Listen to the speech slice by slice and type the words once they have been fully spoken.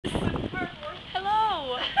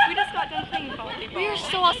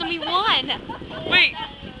gosh, so awesome, we won! Wait.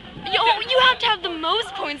 You have to have the most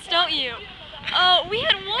points, don't you? We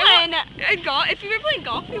had won! If we were playing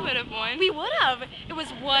golf, we would have won. We would have. It was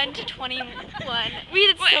 1-21. We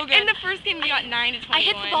did so good. In the first game, we got 9-21. I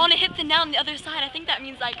hit the ball and it hit the net on the other side. I think that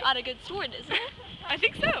means I got a good score, doesn't it? I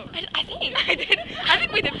think so. I think. I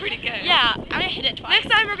think we did pretty good. Yeah, I hit it twice.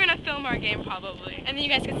 Next time we're gonna film our game probably. And then you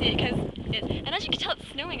guys can see it and as you can tell, it's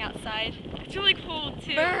snowing outside. It's really cool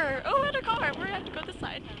too. Brr. Oh, we're in a car. We're gonna have to go this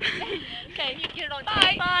side. Okay. Get it on Bye.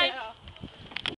 tape. Bye. Yeah.